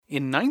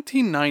In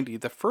 1990,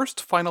 the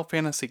first Final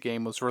Fantasy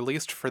game was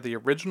released for the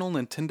original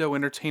Nintendo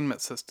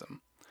Entertainment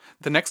System.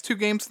 The next two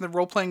games in the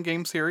role-playing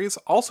game series,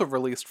 also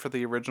released for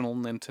the original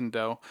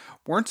Nintendo,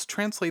 weren't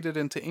translated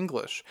into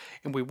English,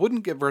 and we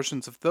wouldn't get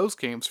versions of those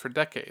games for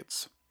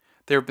decades.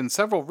 There have been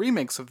several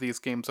remakes of these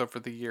games over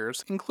the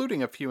years,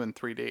 including a few in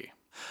 3D.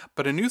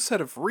 But a new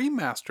set of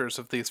remasters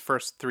of these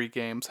first three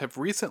games have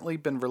recently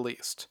been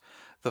released.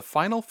 The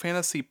Final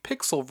Fantasy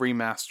Pixel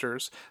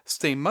remasters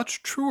stay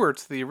much truer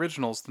to the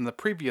originals than the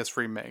previous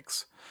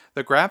remakes.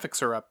 The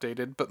graphics are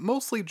updated, but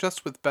mostly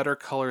just with better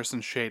colors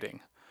and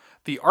shading.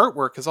 The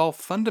artwork is all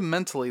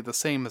fundamentally the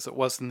same as it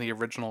was in the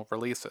original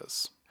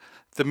releases.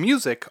 The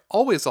music,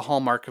 always a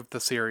hallmark of the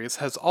series,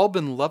 has all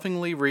been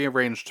lovingly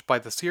rearranged by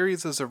the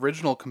series'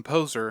 original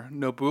composer,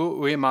 Nobuo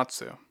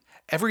Uematsu.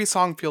 Every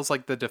song feels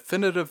like the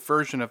definitive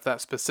version of that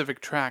specific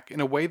track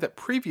in a way that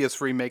previous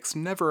remakes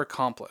never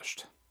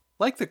accomplished.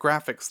 Like the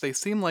graphics, they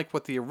seem like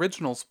what the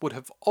originals would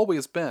have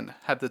always been,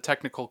 had the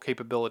technical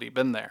capability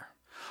been there.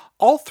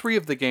 All three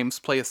of the games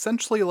play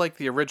essentially like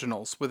the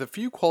originals, with a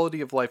few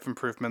quality of life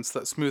improvements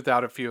that smooth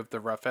out a few of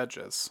the rough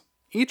edges.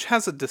 Each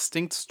has a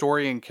distinct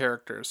story and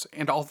characters,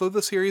 and although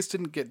the series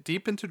didn't get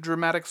deep into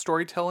dramatic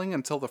storytelling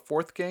until the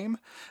fourth game,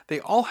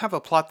 they all have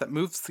a plot that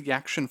moves the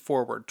action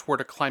forward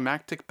toward a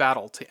climactic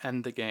battle to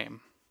end the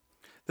game.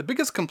 The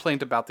biggest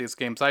complaint about these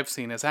games I've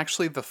seen is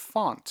actually the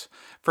font.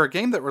 For a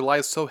game that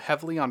relies so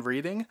heavily on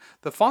reading,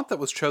 the font that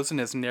was chosen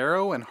is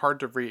narrow and hard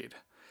to read.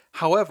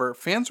 However,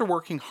 fans are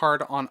working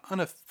hard on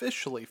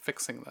unofficially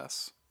fixing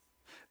this.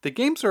 The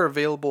games are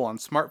available on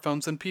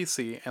smartphones and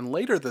PC, and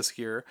later this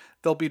year,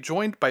 they'll be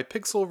joined by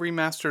pixel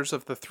remasters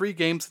of the three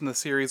games in the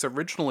series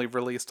originally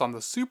released on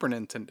the Super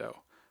Nintendo: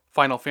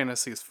 Final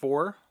Fantasies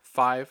IV,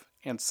 V,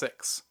 and VI.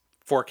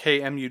 For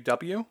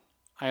KMUW,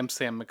 I am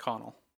Sam McConnell.